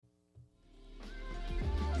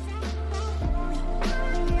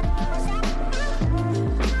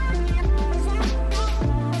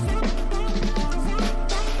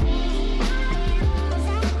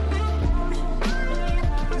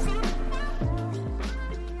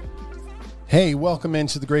Hey, welcome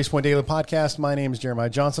into the Grace Point Daily Podcast. My name is Jeremiah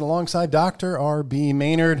Johnson alongside Dr. R.B.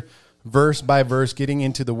 Maynard, verse by verse, getting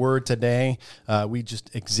into the Word today. We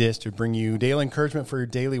just exist to bring you daily encouragement for your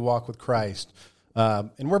daily walk with Christ.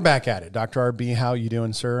 And we're back at it. Dr. R.B., how you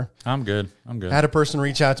doing, sir? I'm good. I had a person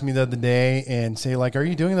reach out to me the other day and say, like, are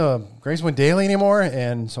you doing the Grace Point Daily anymore?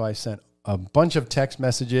 And so I sent a bunch of text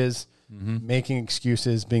messages, making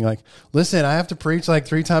excuses, being like, listen, I have to preach like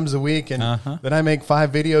 3 times a week, and then I make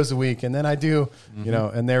 5 videos a week, and then I do, you know,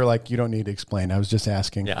 and they're like, you don't need to explain. I was just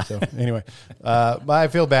asking. Yeah. So anyway, but I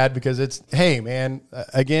feel bad because it's, hey, man,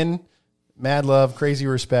 again, mad love, crazy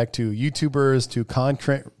respect to YouTubers, to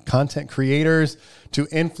content creators, to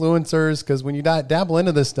influencers, because when you dabble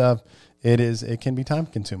into this stuff, it can be time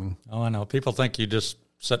consuming. Oh, I know. People think you just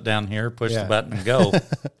sit down here, push the button, and go.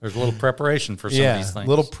 There's a little preparation for some of these things.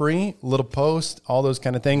 Little post, all those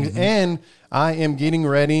kind of things. And I am getting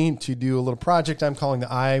ready to do a little project I'm calling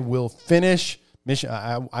the I Will Finish Mission.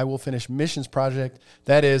 I Will Finish Missions Project.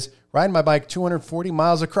 That is riding my bike 240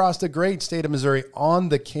 miles across the great state of Missouri on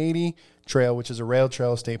the Katy Trail, which is a rail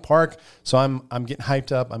trail state park. So I'm getting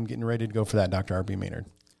hyped up. I'm getting ready to go for that, Dr. R.B. Maynard.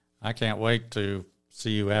 I can't wait to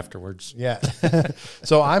see you afterwards. Yeah.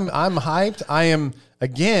 So I'm hyped. I am,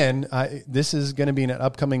 again, this is going to be an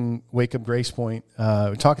upcoming Wake Up Grace Point.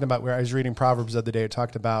 Talking about where I was reading Proverbs the other day. It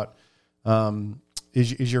talked about,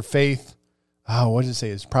 is your faith, what does it say?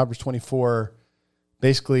 It's Proverbs 24.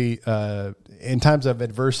 Basically, in times of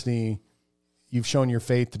adversity, you've shown your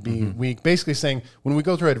faith to be weak. Basically saying when we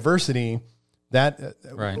go through adversity, that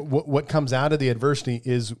what comes out of the adversity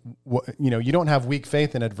is, you don't have weak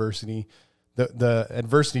faith in adversity. The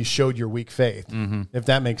adversity showed your weak faith, if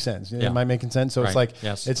that makes sense. Am I making sense? So it's like,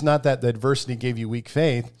 it's not that the adversity gave you weak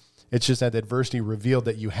faith. It's just that the adversity revealed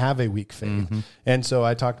that you have a weak faith. And so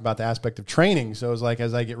I talked about the aspect of training. So it was like,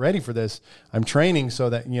 as I get ready for this, I'm training so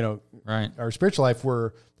that, our spiritual life,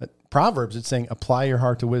 Proverbs, it's saying, apply your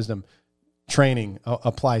heart to wisdom, training,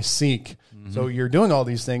 apply, seek. So you're doing all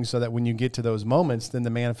these things so that when you get to those moments, then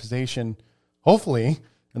the manifestation, hopefully,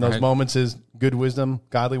 in those moments is good wisdom,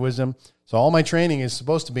 godly wisdom. So all my training is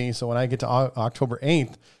supposed to be, so when I get to October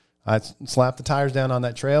 8th, I slap the tires down on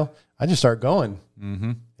that trail, I just start going.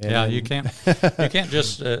 You can't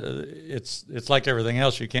just, it's like everything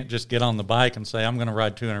else. You can't just get on the bike and say, I'm going to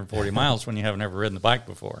ride 240 miles when you haven't ever ridden the bike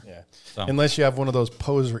before. Yeah. So. Unless you have one of those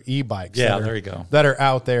poser e-bikes. Yeah, there you go. That are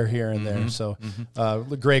out there here and there. So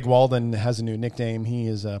Greg Walden has a new nickname. He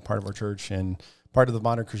is a part of our church and part of the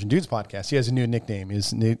Modern Christian Dudes podcast. He has a new nickname.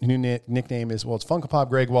 His new nickname is, it's Funko Pop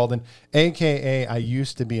Greg Walden, a.k.a. I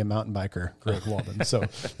used to be a mountain biker, Greg Walden. So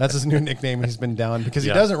that's his new nickname. He's been down because he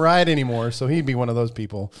doesn't ride anymore, so he'd be one of those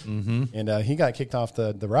people. And he got kicked off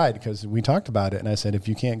the ride because we talked about it, and I said, if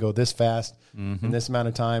you can't go this fast in this amount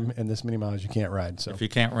of time and this many miles, you can't ride. So if you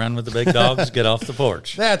can't run with the big dogs, get off the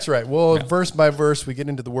porch. That's right. Well, verse by verse, we get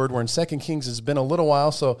into the word. We're in 2 Kings. It's been a little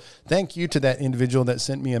while, so thank you to that individual that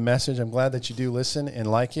sent me a message. I'm glad that you do listen and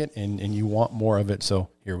like it, and you want more of it. So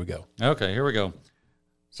here we go. Okay, here we go.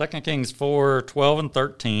 2 Kings 4, 12 and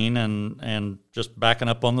 13, and just backing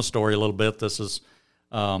up on the story a little bit, this is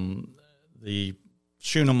the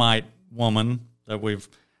Shunammite woman that we've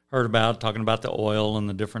heard about, talking about the oil and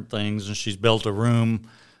the different things, and she's built a room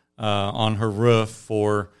on her roof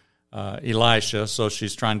for Elisha, so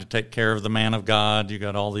she's trying to take care of the man of God. You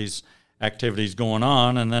got all these activities going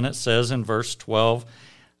on, and then it says in verse 12,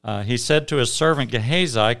 he said to his servant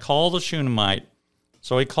Gehazi, call the Shunammite.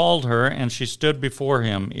 So he called her, and she stood before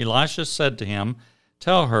him. Elisha said to him,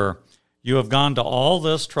 tell her, you have gone to all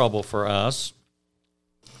this trouble for us.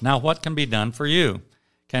 Now what can be done for you?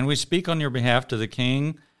 Can we speak on your behalf to the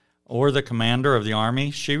king or the commander of the army?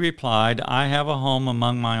 She replied, I have a home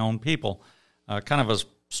among my own people. Kind of a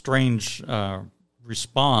strange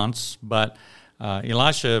response, but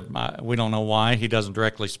Elisha, we don't know why. He doesn't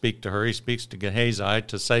directly speak to her. He speaks to Gehazi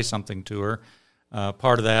to say something to her.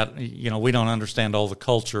 Part of that, we don't understand all the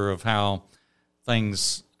culture of how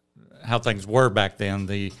things were back then,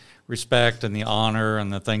 the respect and the honor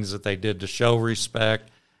and the things that they did to show respect.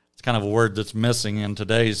 It's kind of a word that's missing in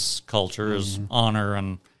today's culture is honor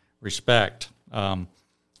and respect.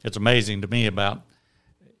 It's amazing to me about,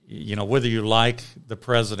 whether you like the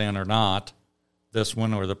president or not, this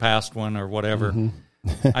one or the past one or whatever.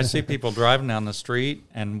 I see people driving down the street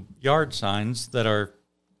and yard signs that are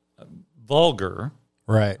vulgar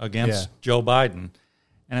against Joe Biden.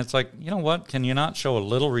 And it's like, you know what? Can you not show a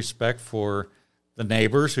little respect for the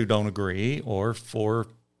neighbors who don't agree or for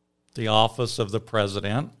the office of the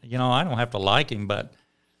president? I don't have to like him, but,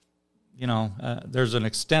 there's an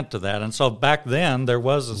extent to that. And so back then there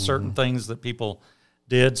was a certain things that people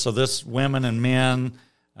did. So this women and men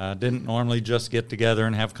didn't normally just get together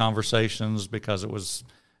and have conversations because it was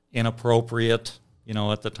inappropriate,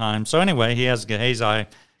 at the time. So anyway, he has Gehazi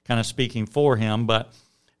kind of speaking for him, but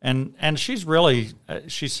and she's really,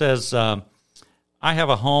 she says, I have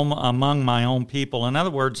a home among my own people. In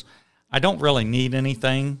other words, I don't really need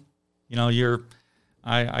anything.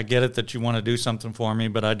 I get it that you want to do something for me,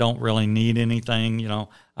 but I don't really need anything.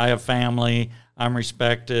 I have family. I'm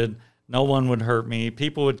respected. No one would hurt me.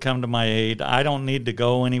 People would come to my aid. I don't need to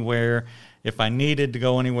go anywhere. If I needed to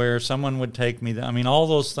go anywhere, someone would take me. All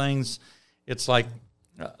those things, it's like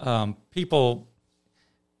people,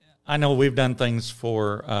 I know we've done things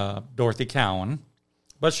for Dorothy Cowan,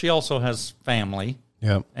 but she also has family.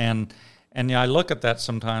 Yeah. And I look at that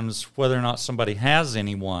sometimes, whether or not somebody has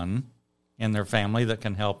anyone in their family that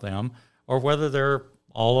can help them, or whether they're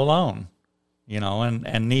all alone,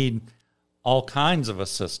 and need all kinds of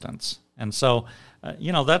assistance. And so,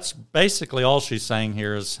 that's basically all she's saying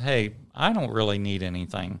here is, hey, I don't really need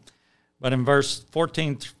anything. But in verse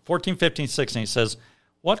 14, 15, 16, it says,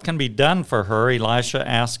 what can be done for her? Elisha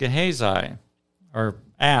asked Gehazi.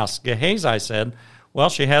 Gehazi said, well,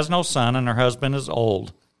 she has no son, and her husband is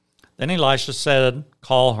old. Then Elisha said,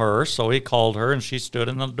 call her. So he called her, and she stood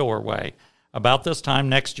in the doorway. About this time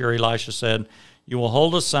next year, Elisha said, you will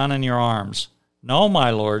hold a son in your arms. No,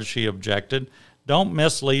 my lord, she objected. Don't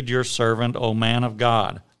mislead your servant, O man of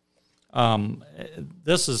God. It's kind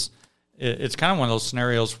of one of those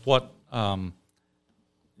scenarios. What do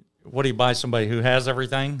you buy somebody who has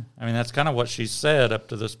everything? That's kind of what she said up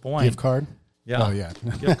to this point. Gift card? Yeah. Oh, yeah.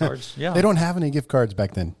 Gift cards. Yeah. They don't have any gift cards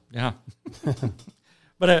back then. Yeah.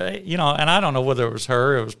 But, and I don't know whether it was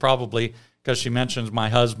her. It was probably because she mentions my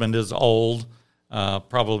husband is old,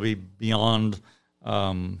 probably beyond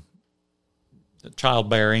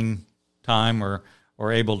childbearing time or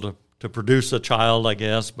able to produce a child, I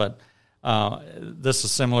guess. But this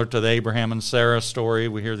is similar to the Abraham and Sarah story.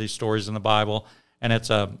 We hear these stories in the Bible, and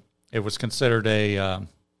it was considered a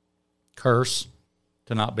curse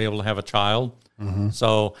to not be able to have a child. Mm-hmm.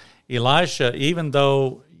 So Elisha, even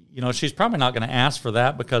though, she's probably not going to ask for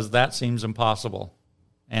that because that seems impossible.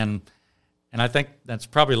 And I think that's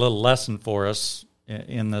probably a little lesson for us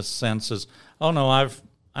in this sense is, oh no, I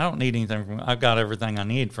don't need anything I've got everything I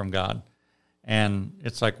need from God. And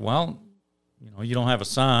it's like, well, you don't have a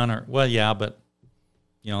son, or, well, yeah, but,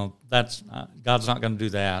 that's, God's not going to do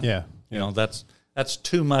that. Yeah. That's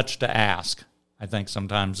too much to ask, I think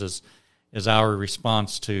sometimes is our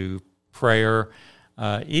response to prayer.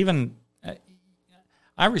 I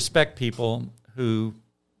respect people who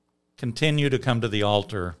continue to come to the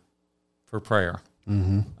altar for prayer.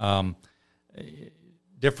 Mm-hmm.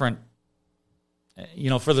 Different,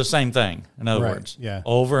 for the same thing, in other words,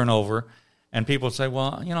 over and over. And people say,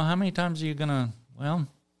 well, how many times are you going to, well,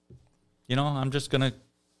 I'm just going to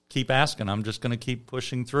keep asking. I'm just going to keep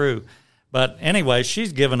pushing through. But anyway,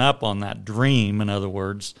 she's given up on that dream, in other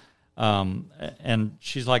words. And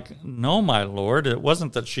she's like, no, my Lord. It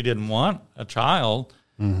wasn't that she didn't want a child,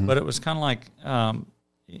 mm-hmm. but it was kind of like,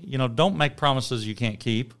 don't make promises you can't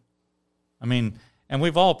keep. And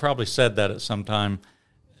we've all probably said that at some time.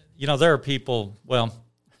 There are people, well,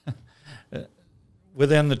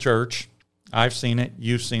 within the church, I've seen it,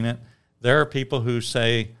 you've seen it. There are people who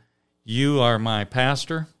say, you are my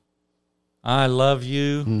pastor. I love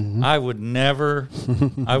you. Mm-hmm. I would never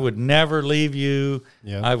leave you.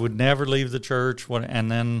 Yeah. I would never leave the church.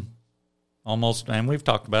 And then almost, and we've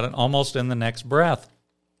talked about it, almost in the next breath,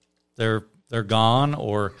 they're gone,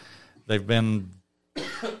 or they've been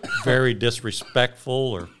very disrespectful,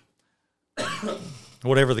 or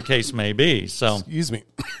whatever the case may be. So, excuse me.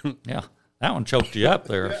 Yeah, that one choked you up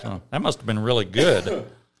there. So that must have been really good.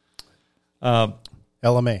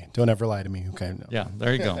 LMA, don't ever lie to me. Okay. No. Yeah,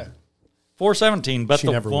 there you go. 4:17. But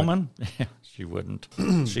the woman, she wouldn't.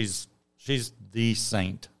 She's the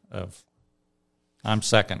saint of. I'm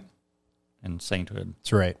second in sainthood.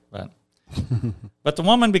 That's right. But the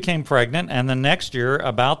woman became pregnant, and the next year,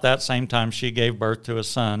 about that same time, she gave birth to a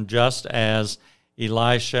son, just as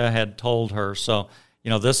Elisha had told her. So,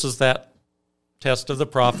 this is that test of the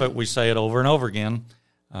prophet. We say it over and over again.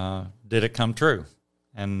 Did it come true?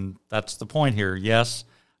 And that's the point here. Yes,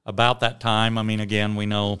 about that time. Again, we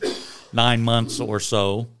know 9 months or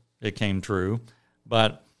so it came true.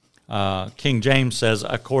 But King James says,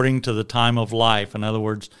 according to the time of life. In other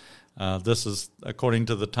words, this is according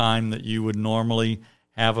to the time that you would normally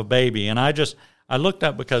have a baby. And I looked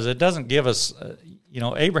up because it doesn't give us,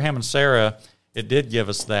 Abraham and Sarah, it did give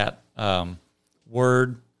us that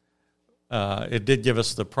word. It did give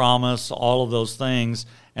us the promise, all of those things,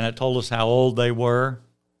 and it told us how old they were.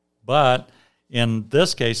 But in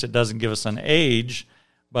this case, it doesn't give us an age,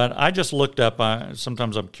 But I just looked up,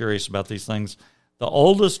 sometimes I'm curious about these things. The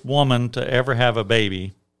oldest woman to ever have a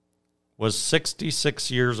baby was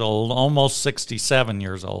 66 years old, almost 67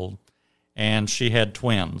 years old, and she had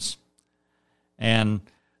twins. And,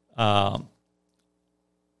 well,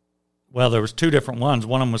 there was two different ones.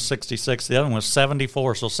 One of them was 66, the other one was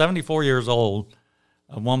 74. So 74 years old,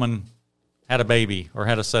 a woman had a baby or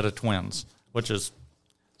had a set of twins, which is,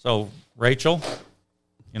 so Rachel,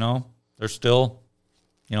 there's still...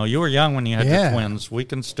 you were young when you had your twins. We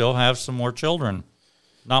can still have some more children.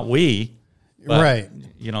 Not we, but, right.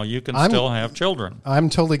 You can still have children. I'm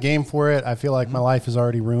totally game for it. I feel like my life is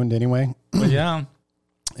already ruined anyway. But yeah.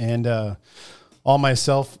 And all my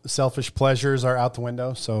selfish pleasures are out the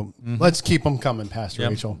window. So let's keep them coming, Pastor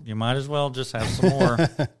Rachel. You might as well just have some more.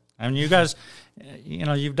 I mean, you guys,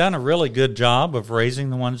 you've done a really good job of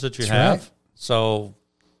raising the ones that you have. Right. So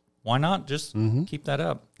why not just keep that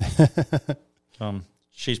up?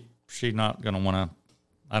 She's not going to want to.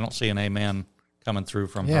 I don't see an amen coming through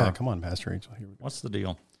from her. Yeah, come on, Pastor Rachel. Here we go. What's the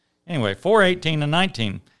deal? Anyway, 4:18 and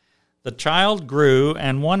 19. The child grew,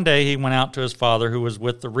 and one day he went out to his father, who was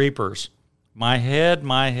with the reapers. My head,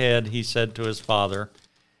 he said to his father.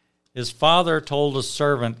 His father told his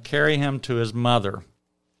servant, carry him to his mother.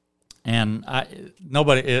 And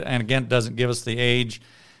and again, it doesn't give us the age.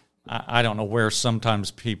 I don't know where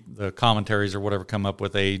sometimes the commentaries or whatever come up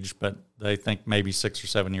with age, but they think maybe 6 or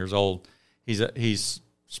 7 years old. He's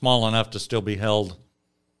small enough to still be held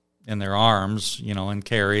in their arms, and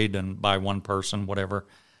carried and by one person, whatever.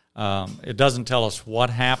 It doesn't tell us what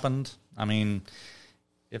happened. I mean,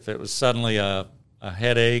 if it was suddenly a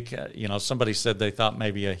headache, somebody said they thought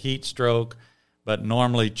maybe a heat stroke, but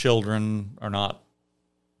normally children are not,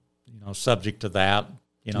 subject to that.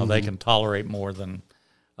 They can tolerate more than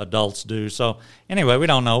adults do. So anyway, we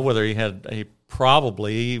don't know whether he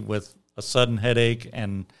probably with a sudden headache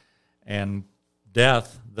and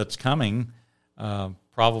death that's coming,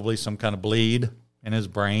 probably some kind of bleed in his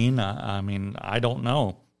brain. I mean, I don't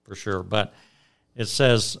know for sure, but it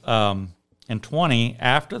says in 20,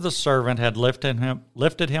 after the servant had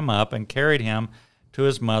lifted him up and carried him to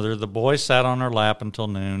his mother, the boy sat on her lap until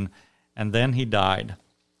noon, and then he died.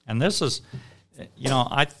 And this is,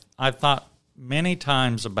 I thought many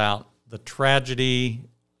times about the tragedy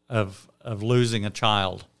of losing a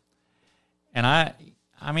child. And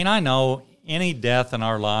I know any death in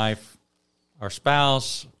our life, our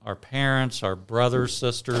spouse, our parents, our brothers,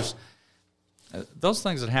 sisters, those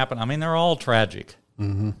things that happen, they're all tragic.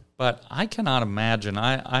 Mm-hmm. But I cannot imagine.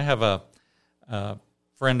 I have a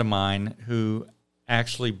friend of mine who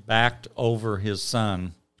actually backed over his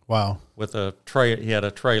son. Wow. With he had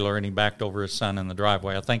a trailer, and he backed over his son in the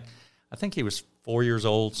driveway. I think he was 4 years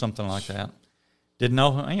old, something like that. Didn't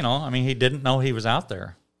know, he didn't know he was out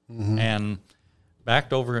there. Mm-hmm. And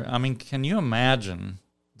backed over. Can you imagine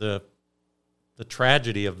the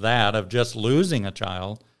tragedy of that, of just losing a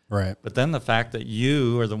child? Right. But then the fact that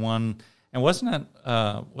you are the one, and wasn't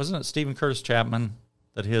it Stephen Curtis Chapman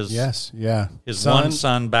that his one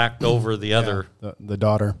son backed over the other, the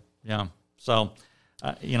daughter. Yeah. So,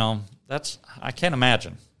 I can't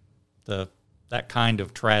imagine that kind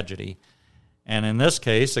of tragedy. And in this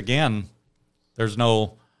case, again, there's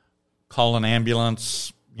no call an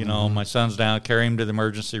ambulance, my son's down, carry him to the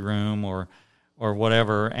emergency room or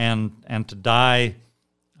whatever. And to die,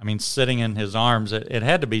 sitting in his arms, it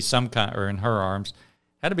had to be some kind, or in her arms,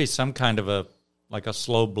 had to be some kind of a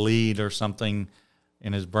slow bleed or something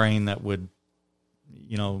in his brain that would,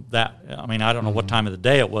 I don't know what time of the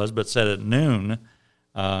day it was, but said at noon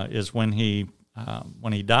is when he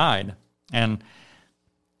died. And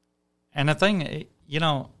the thing,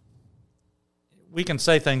 we can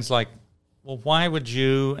say things like, well, why would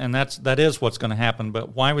you, and that is what's going to happen,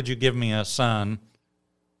 but why would you give me a son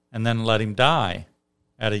and then let him die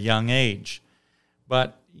at a young age?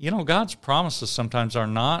 But, God's promises sometimes are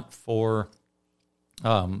not for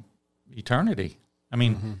eternity.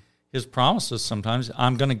 His promises sometimes,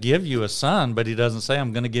 I'm going to give you a son, but he doesn't say,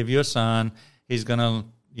 I'm going to give you a son. He's going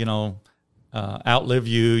to, outlive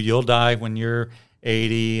you. You'll die when you're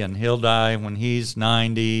 80, and he'll die when he's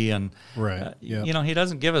 90. And, right. He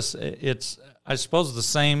doesn't give us, I suppose the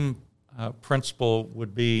same principle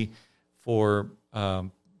would be for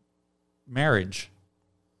marriage.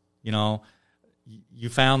 You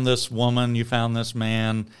found this woman, you found this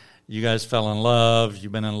man, you guys fell in love,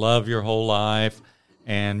 you've been in love your whole life,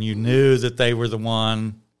 and you knew that they were the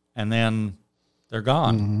one, and then they're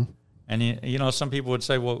gone. Mm-hmm. And, some people would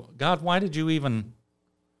say, well, God, why did you even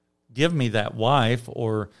give me that wife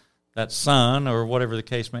or that son or whatever the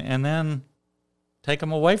case may be, and then take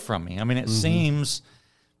them away from me? It seems,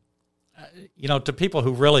 to people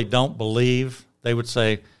who really don't believe, they would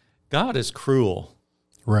say, God is cruel.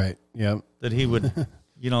 Right. Yeah. That he would,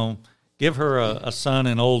 give her a son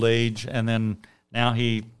in old age, and then now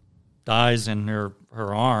he dies in her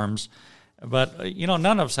arms. But,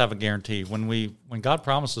 none of us have a guarantee. When God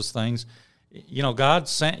promises things, God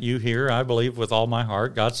sent you here, I believe with all my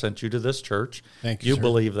heart. God sent you to this church. Thank you, sir.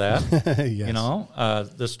 Believe that.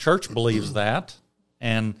 Yes. This church believes that.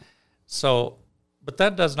 And so, but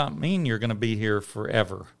that does not mean you're going to be here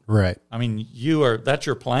forever. Right. I mean, that's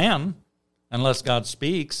your plan, unless God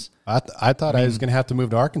speaks. I thought I was going to have to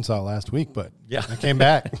move to Arkansas last week, but yeah, I came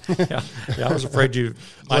back. yeah, I was afraid you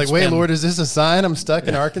might wait, Lord, is this a sign I'm stuck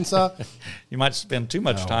in Arkansas? You might spend too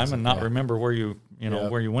much time and not remember where you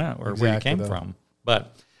where you went or where you came from.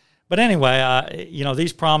 But anyway,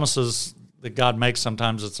 these promises that God makes,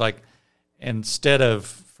 sometimes it's like,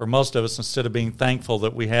 for most of us, instead of being thankful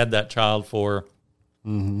that we had that child for,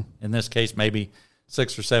 in this case, maybe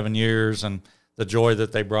 6 or 7 years, and the joy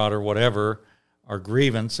that they brought or whatever, our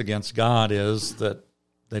grievance against God is that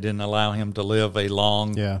they didn't allow him to live a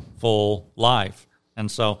long, full life.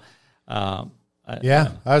 And so, I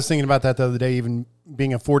was thinking about that the other day, even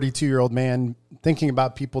being a 42-year-old man, thinking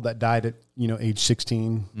about people that died at, age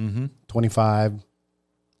 16, 25,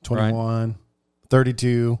 21, right.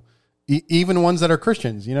 32, even ones that are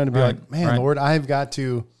Christians, to be like, man, Lord, I've got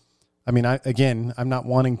to, I'm not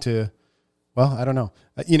wanting to, well, I don't know.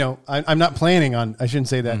 I'm not planning on, I shouldn't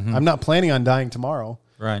say that. I'm not planning on dying tomorrow.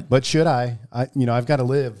 Right. But should I've got to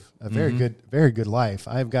live a very good life.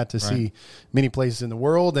 I've got to see many places in the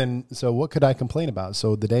world. And so what could I complain about?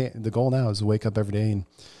 So the goal now is to wake up every day and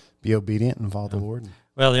be obedient and follow the Lord.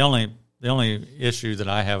 Well, the only issue that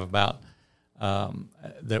I have about,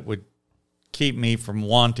 that would keep me from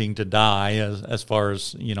wanting to die as far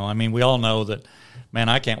as, we all know that, man,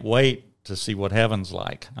 I can't wait to see what heaven's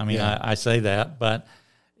like. I say that, but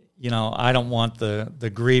I don't want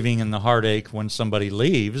the grieving and the heartache when somebody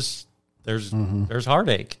leaves. There's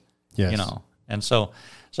heartache, yes. And so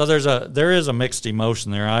there is a mixed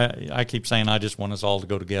emotion there. I keep saying I just want us all to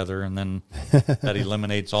go together, and then that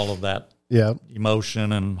eliminates all of that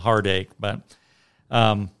emotion and heartache. But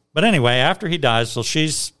anyway, after he dies, so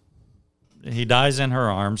he dies in her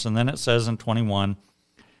arms, and then it says in 21,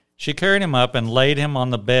 she carried him up and laid him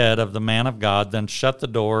on the bed of the man of God, then shut the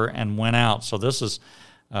door and went out. So this is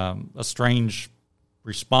a strange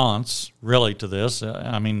response, really, to this.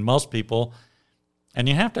 Most people, and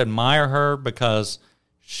you have to admire her because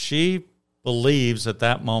she believes at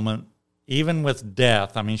that moment, even with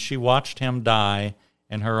death, she watched him die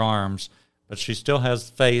in her arms, but she still has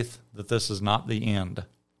faith that this is not the end.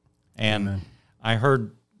 And Amen. I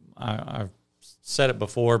heard, I've said it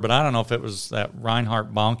before, but I don't know if it was that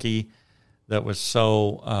Reinhard Bonnke that was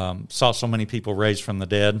saw so many people raised from the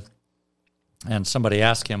dead. And somebody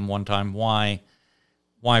asked him one time why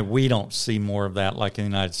we don't see more of that like in the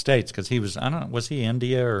United States, because he was, I don't know, was he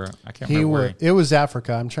India or I can't remember. It was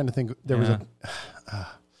Africa. I'm trying to think. There was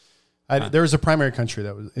there was a primary country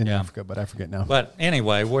that was in Africa, but I forget now. But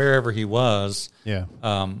anyway, wherever he was,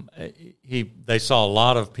 they saw a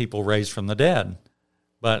lot of people raised from the dead.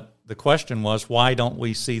 But the question was, why don't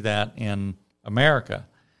we see that in America?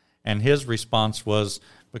 And his response was,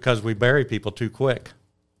 because we bury people too quick.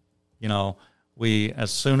 We, as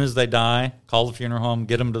soon as they die, call the funeral home,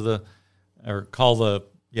 get them to the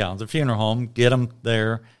funeral home, get them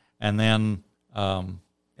there, and then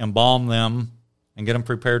embalm them and get them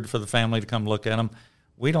prepared for the family to come look at them.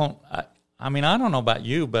 We don't, I don't know about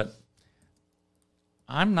you, but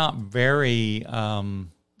I'm not very,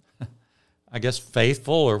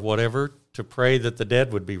 faithful or whatever to pray that the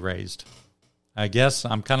dead would be raised. I guess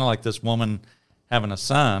I'm kind of like this woman having a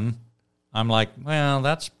son. I'm like, well,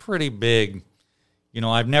 that's pretty big.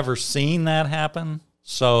 I've never seen that happen.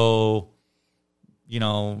 So,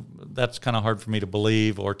 that's kind of hard for me to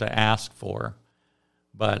believe or to ask for.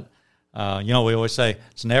 But, we always say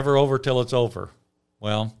it's never over till it's over.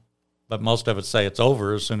 Well, but most of us say it's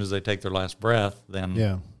over as soon as they take their last breath.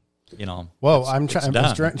 Then, Well, I'm trying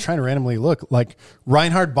to randomly look. Like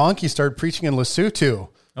Reinhard Bonnke started preaching in Lesotho.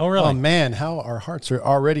 Oh, really? Oh, man, how our hearts are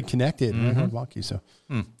already connected. Reinhard Bonnke. So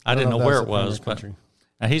I didn't know where it was, but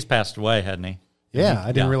he's passed away, hadn't he? Yeah,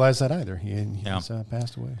 I didn't realize that either. He's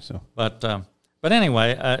passed away. So, but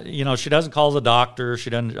anyway, she doesn't call the doctor. She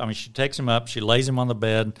doesn't. She takes him up. She lays him on the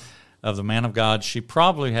bed of the man of God. She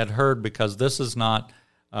probably had heard, because this is not,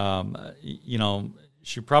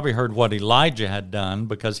 she probably heard what Elijah had done,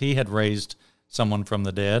 because he had raised someone from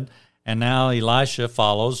the dead, and now Elisha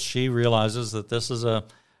follows. She realizes that this is a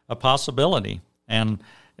possibility, and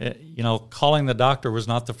calling the doctor was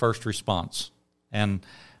not the first response. And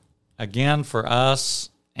again, for us,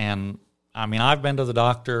 and I mean, I've been to the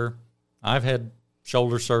doctor, I've had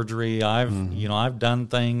shoulder surgery, I've done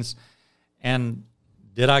things, and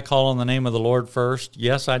did I call on the name of the Lord first?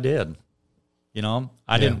 Yes, I did.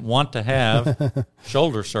 I didn't want to have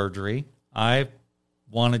shoulder surgery. I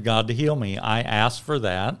wanted God to heal me. I asked for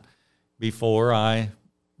that before I,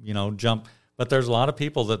 jump. But there's a lot of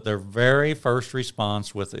people that their very first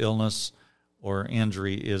response with illness or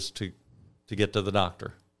injury is to get to the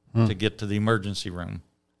doctor, to get to the emergency room.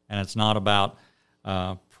 And it's not about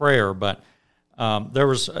prayer. But there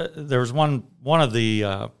was one of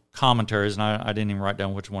the commentaries, and I didn't even write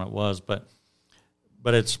down which one it was, but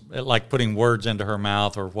it's like putting words into her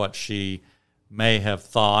mouth or what she may have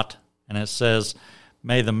thought. And it says,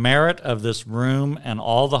 "May the merit of this room and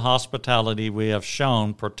all the hospitality we have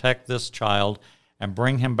shown protect this child and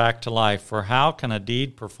bring him back to life. For how can a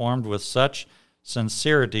deed performed with such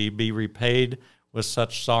sincerity be repaid with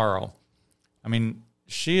such sorrow?" I mean,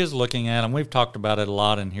 she is looking at, and we've talked about it a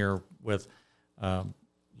lot in here with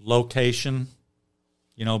location,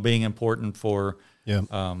 being important for,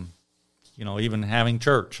 even having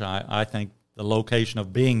church. I think the location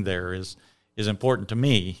of being there is important to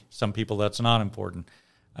me. Some people that's not important.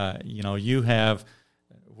 You have,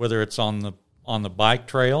 whether it's on the bike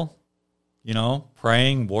trail,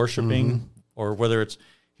 praying, worshiping, or whether it's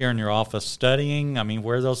here in your office studying. I mean,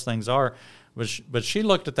 where those things are. But she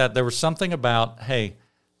looked at that. There was something about, hey,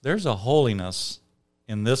 there's a holiness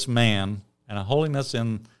in this man and a holiness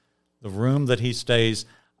in the room that he stays.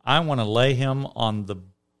 I want to lay him on the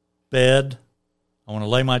bed. I want to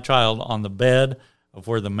lay my child on the bed of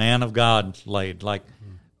where the man of God laid. Like,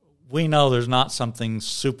 we know there's not something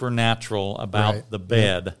supernatural about the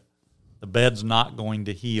bed. Yep. The bed's not going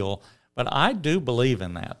to heal. But I do believe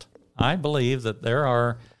in that. I believe that there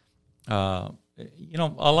are, a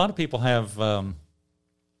lot of people have,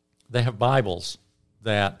 they have Bibles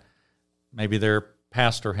that maybe their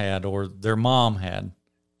pastor had or their mom had,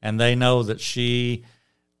 and they know that she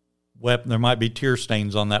wept. There might be tear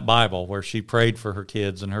stains on that Bible where she prayed for her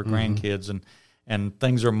kids and her grandkids, and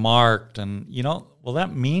things are marked, and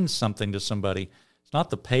that means something to somebody. It's not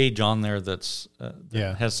the page on there that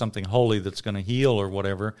has something holy that's going to heal or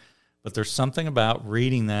whatever, but there's something about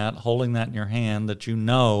reading that, holding that in your hand, that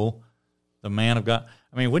the man of God.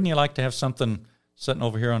 I mean, wouldn't you like to have something sitting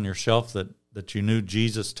over here on your shelf that you knew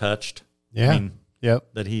Jesus touched? Yeah. I mean,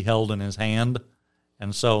 that he held in his hand.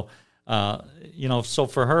 And so, so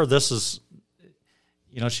for her, this is,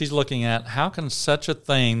 she's looking at how can such a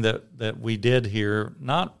thing that we did here,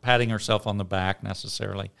 not patting herself on the back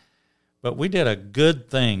necessarily, but we did a good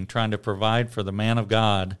thing trying to provide for the man of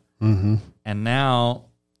God. Mm-hmm. And now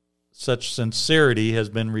such sincerity has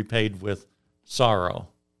been repaid with sorrow,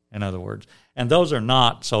 in other words. And those are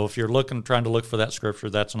not, so if you're trying to look for that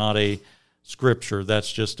scripture, that's not a scripture.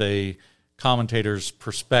 That's just a commentator's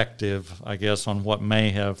perspective, I guess, on what may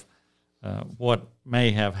have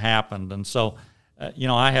happened. And so,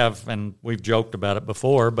 I have, and we've joked about it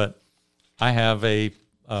before, but I have a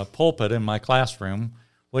pulpit in my classroom,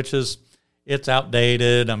 which it's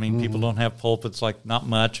outdated. I mean, people don't have pulpits, like not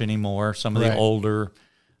much anymore. Some of the older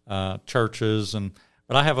churches,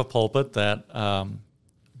 but I have a pulpit that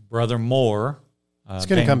Brother Moore. It's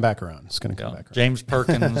going to come back around. James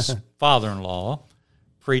Perkins' father-in-law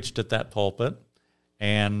preached at that pulpit,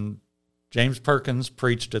 and James Perkins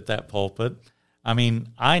preached at that pulpit. I mean,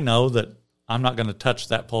 I know that I'm not going to touch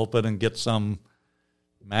that pulpit and get some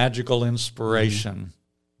magical inspiration,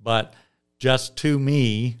 but just to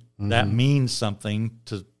me, that means something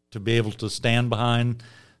to be able to stand behind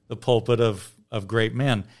the pulpit of great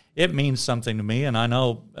men. It means something to me, and I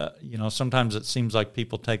know, sometimes it seems like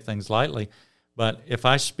people take things lightly, but if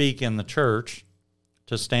I speak in the church,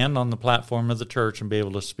 to stand on the platform of the church and be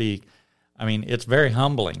able to speak, I mean, it's very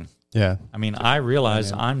humbling. Yeah. I mean, I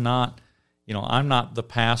realize I'm not the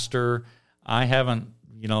pastor. I haven't,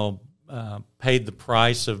 paid the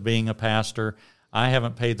price of being a pastor. I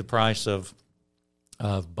haven't paid the price of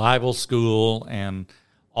Bible school and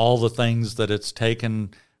all the things that it's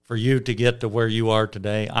taken for you to get to where you are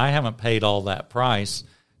today. I haven't paid all that price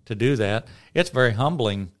to do that. It's very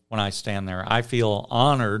humbling when I stand there. I feel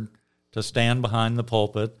honored to stand behind the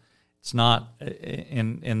pulpit. It's not,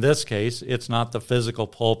 in this case, it's not the physical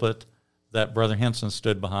pulpit that Brother Henson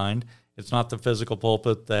stood behind. It's not the physical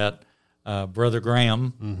pulpit that Brother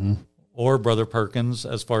Graham or Brother Perkins,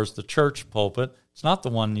 as far as the church pulpit, it's not the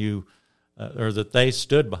one or that they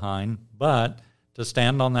stood behind, but to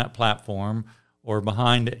stand on that platform or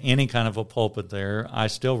behind any kind of a pulpit there, I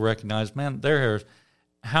still recognize, man, there's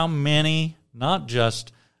how many, not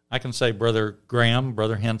just, I can say Brother Graham,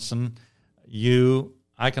 Brother Henson,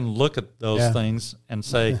 I can look at those things and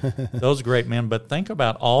say, those great men, but think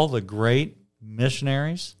about all the great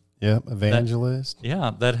missionaries. Yep, evangelists.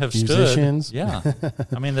 That have musicians. stood.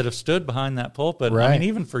 I mean, that have stood behind that pulpit. Right. I mean,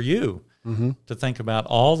 even for you to think about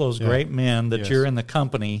all those great men that you're in the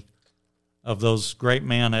company of those great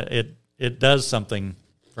men, it does something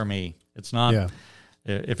for me. It's not,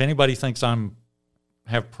 if anybody thinks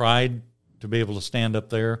have pride to be able to stand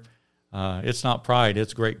up there, it's not pride.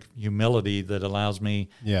 It's great humility that allows me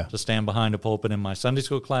to stand behind a pulpit in my Sunday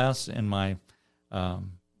school class, in my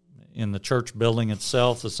in the church building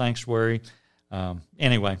itself, the sanctuary. But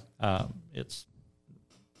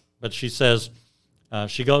she says,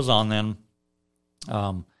 she goes on then,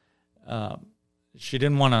 she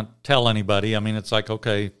didn't want to tell anybody. I mean, it's like,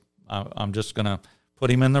 okay, I'm just going to put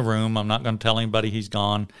him in the room. I'm not going to tell anybody he's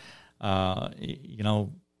gone,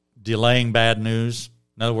 delaying bad news.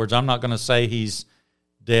 In other words, I'm not going to say he's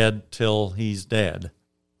dead till he's dead,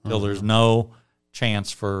 till there's no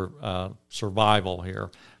chance for survival here.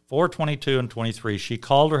 4:22 and 23, she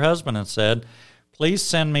called her husband and said, "Please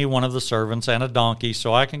send me one of the servants and a donkey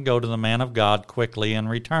so I can go to the man of God quickly and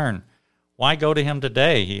return." "Why go to him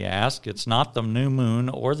today?" he asked. "It's not the new moon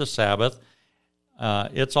or the Sabbath."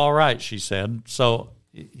 "It's all right," she said. So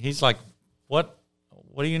he's like, what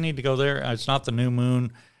do you need to go there? It's not the new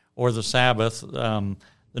moon or the Sabbath. The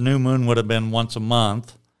new moon would have been once a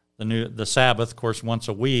month. The Sabbath, of course, once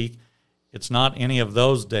a week. It's not any of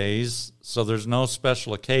those days, so there's no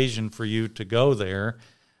special occasion for you to go there.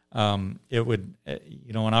 It would,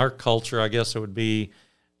 in our culture, I guess it would be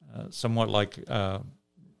somewhat like,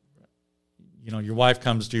 your wife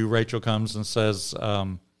comes to you, Rachel comes and says,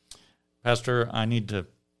 "Pastor, I need to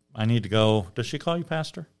go." Does she call you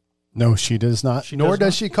Pastor? No, she does not. Nor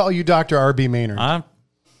does she call you Dr. R.B. Maynard.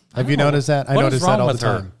 Have you noticed that? I notice that all the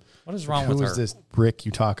time. What is wrong with her? Who is this brick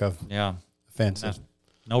you talk of? Yeah. Offensive.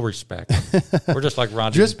 No respect. We're just like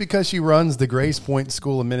Roger. Just because she runs the Grace Point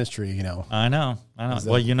School of Ministry, I know.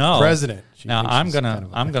 Well, president. Now I'm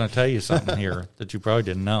gonna tell you something here that you probably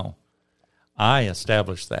didn't know. I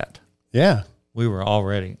established that. Yeah.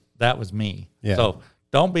 That was me. Yeah. So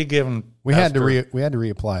don't be giving. We had to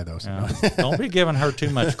reapply those. Don't be giving her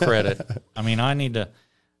too much credit. I mean, I need to.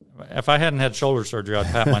 If I hadn't had shoulder surgery, I'd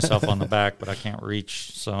pat myself on the back, but I can't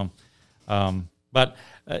reach. So,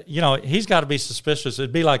 he's got to be suspicious.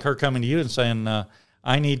 It'd be like her coming to you and saying,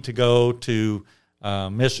 "I need to go to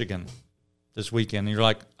Michigan this weekend." And you're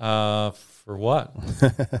like, "For what?"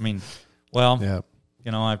 I mean, well,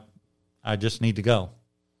 I just need to go.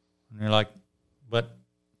 And you're like, but,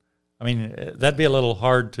 I mean, that'd be a little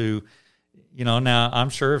hard to, now I'm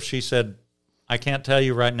sure if she said, "I can't tell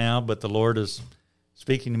you right now, but the Lord is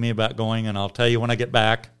speaking to me about going, and I'll tell you when I get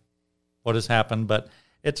back what has happened." But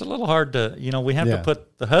it's a little hard to, we have to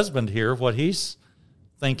put the husband here, what he's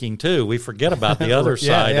thinking too. We forget about the other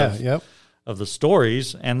side of the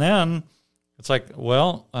stories. And then it's like,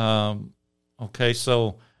 well, okay,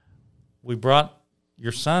 so we brought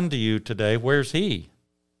your son to you today. Where's he?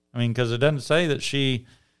 I mean, because it doesn't say that she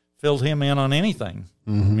filled him in on anything.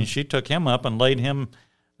 Mm-hmm. I mean, she took him up and laid him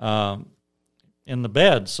in the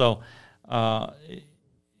bed. So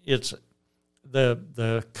it's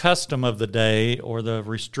the custom of the day or the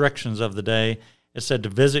restrictions of the day. It said to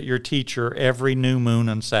visit your teacher every new moon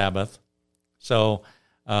and Sabbath. So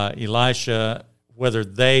Elisha, whether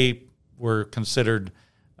they were considered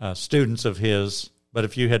students of his, but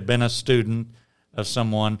if you had been a student of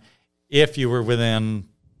someone, if you were within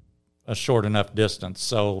a short enough distance.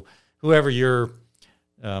 So whoever your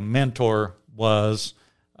mentor was,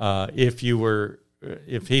 if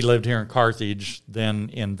he lived here in Carthage, then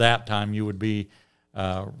in that time you would be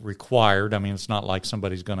required. I mean, it's not like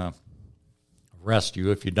somebody's going to arrest you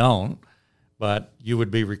if you don't, but you would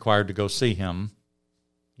be required to go see him,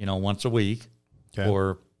 once a week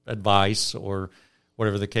for advice or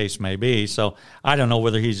whatever the case may be. So I don't know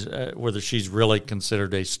whether she's really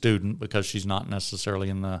considered a student because she's not necessarily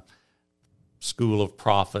in the school of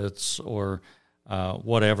prophets or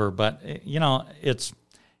whatever. But it's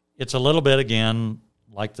a little bit, again,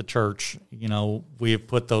 like the church. We have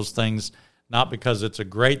put those things not because it's a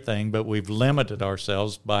great thing, but we've limited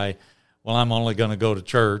ourselves by, well, I'm only going to go to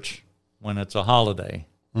church when it's a holiday.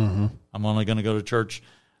 Mm-hmm. I'm only going to go to church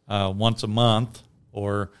once a month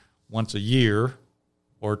or once a year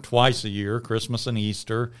or twice a year, Christmas and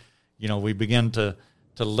Easter. We begin to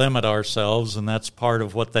limit ourselves, and that's part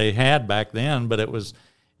of what they had back then, but it was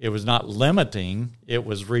not limiting, it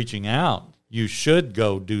was reaching out. You should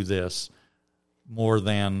go do this more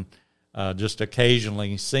than just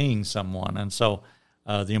occasionally seeing someone. And so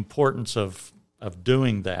the importance of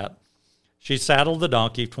doing that. she saddled the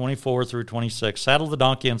donkey, 24 through 26, saddled the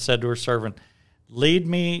donkey and said to her servant, lead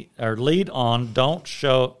on, lead on,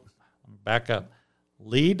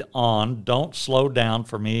 don't slow down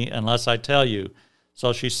for me unless I tell you.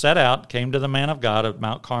 So she set out, came to the man of God at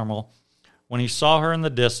Mount Carmel. When he saw her in the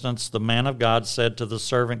distance, the man of God said to the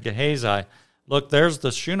servant Gehazi, look, there's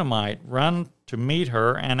the Shunammite. Run to meet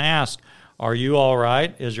her and ask, are you all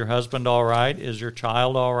right? Is your husband all right? Is your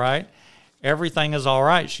child all right? Everything is all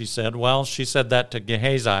right, she said. Well, she said that to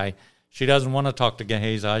Gehazi. She doesn't want to talk to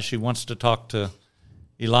Gehazi. She wants to talk to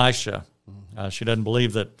Elisha. She doesn't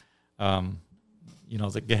believe that,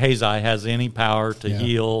 that Gehazi has any power to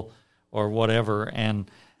heal or whatever. And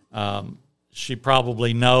she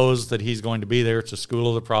probably knows that he's going to be there. It's a school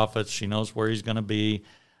of the prophets. She knows where he's going to be.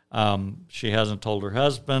 She hasn't told her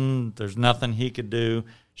husband. There's nothing he could do.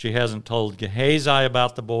 She hasn't told Gehazi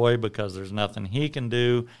about the boy because there's nothing he can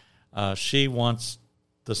do. She wants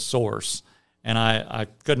the source. And I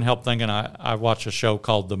couldn't help thinking, I watched a show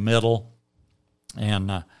called The Middle, and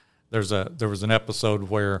there was an episode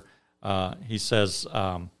where he says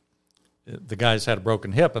the guy's had a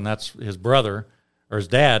broken hip, and that's his brother, or his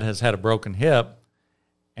dad has had a broken hip,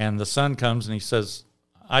 and the son comes and he says,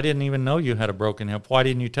 I didn't even know you had a broken hip. Why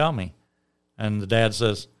didn't you tell me? And the dad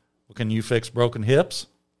says, well, can you fix broken hips?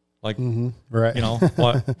 Like, right.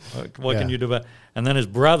 What can you do about it? And then his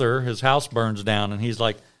brother, his house burns down, and he's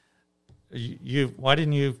like, why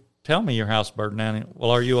didn't you tell me your house burned down?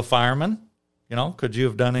 Well, are you a fireman? Could you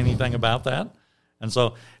have done anything about that? And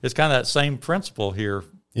so it's kind of that same principle here.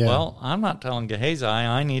 Yeah. Well, I'm not telling Gehazi.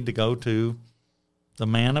 I need to go to the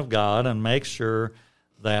man of God and make sure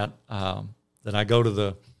that that I go to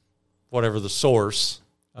the source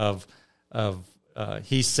of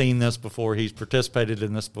he's seen this before, he's participated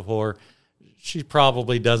in this before. She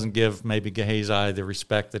probably doesn't give maybe Gehazi the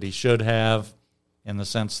respect that he should have, in the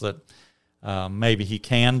sense that maybe he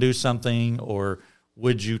can do something, or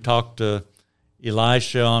would you talk to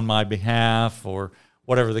Elisha on my behalf, or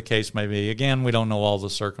whatever the case may be. Again, we don't know all the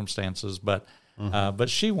circumstances, but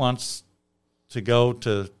she wants to go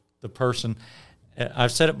to the person.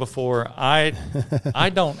 I've said it before.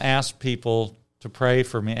 I don't ask people to pray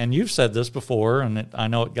for me, and you've said this before, and I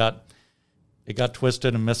know it got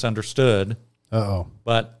twisted and misunderstood. Uh-oh.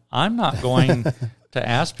 But I'm not going to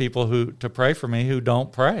ask people to pray for me who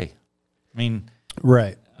don't pray. I mean,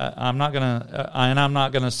 right. I'm not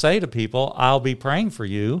gonna say to people, I'll be praying for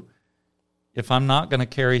you, if I'm not going to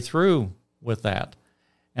carry through with that.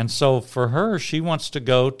 And so for her, she wants to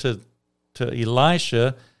go to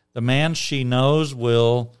Elisha, the man she knows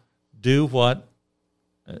will do what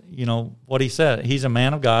he said. He's a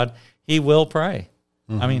man of God. He will pray.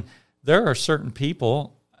 I mean, there are certain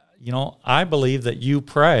people, I believe that you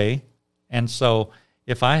pray. And so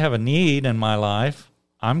if I have a need in my life,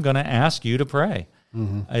 I'm going to ask you to pray.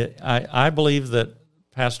 I believe that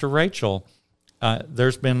Pastor Rachel,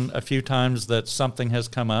 there's been a few times that something has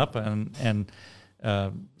come up, and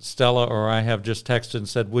Stella or I have just texted and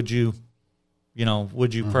said, would you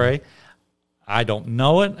pray? I don't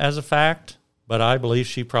know it as a fact, but I believe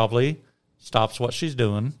she probably stops what she's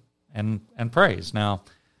doing and prays. Now,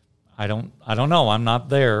 I don't know. I'm not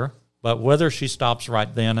there, but whether she stops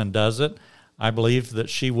right then and does it, I believe that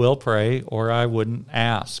she will pray, or I wouldn't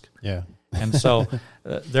ask. Yeah. And so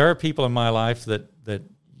there are people in my life that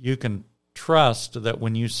you can trust that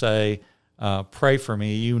when you say, pray for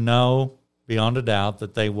me, beyond a doubt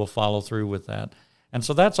that they will follow through with that. And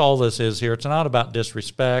so that's all this is here. It's not about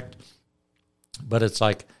disrespect, but it's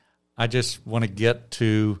like, I just want to get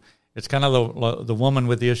to, it's kind of the woman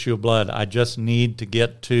with the issue of blood. I just need to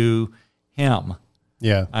get to him.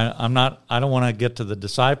 Yeah. I don't want to get to the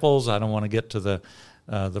disciples. I don't want to get to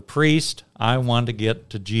the priest. I want to get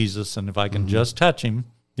to Jesus. And if I can just touch him,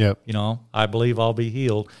 I believe I'll be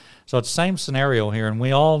healed. So it's the same scenario here. And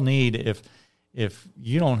we all need, if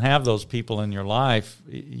you don't have those people in your life,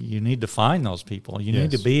 you need to find those people. You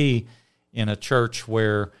need to be in a church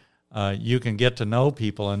where you can get to know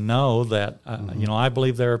people and know that, I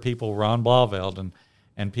believe there are people, Ron Blauvelt,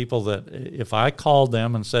 and people that if I called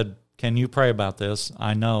them and said, can you pray about this?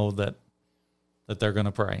 I know that they're going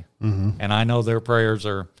to pray. And I know their prayers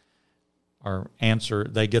are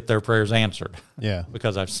answered. They get their prayers answered. Yeah.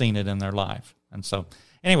 Because I've seen it in their life. And so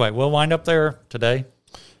anyway, we'll wind up there today.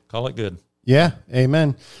 Call it good. Yeah.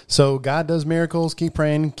 Amen. So God does miracles. Keep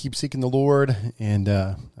praying, keep seeking the Lord. And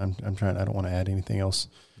I'm trying, I don't want to add anything else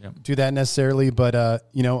to that necessarily, but I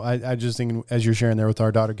just think as you're sharing there with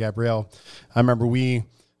our daughter, Gabrielle, I remember we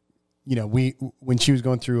when she was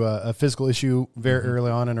going through a physical issue very early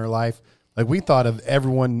on in her life, like we thought of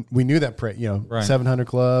everyone we knew that pray, 700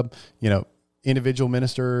 Club, individual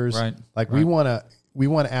ministers. Right. Like we want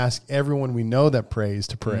to ask everyone we know that prays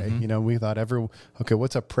to pray. You know, we thought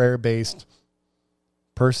what's a prayer based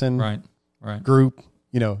person, right, group,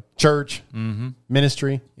 you know, church,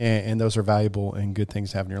 ministry, and those are valuable and good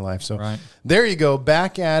things to have in your life. So there you go,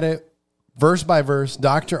 back at it, verse by verse.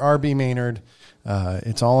 Dr. R.B. Maynard.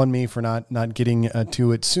 It's all on me for not getting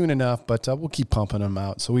to it soon enough, but we'll keep pumping them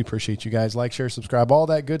out. So we appreciate you guys. Like, share, subscribe, all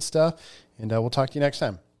that good stuff, and we'll talk to you next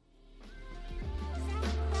time.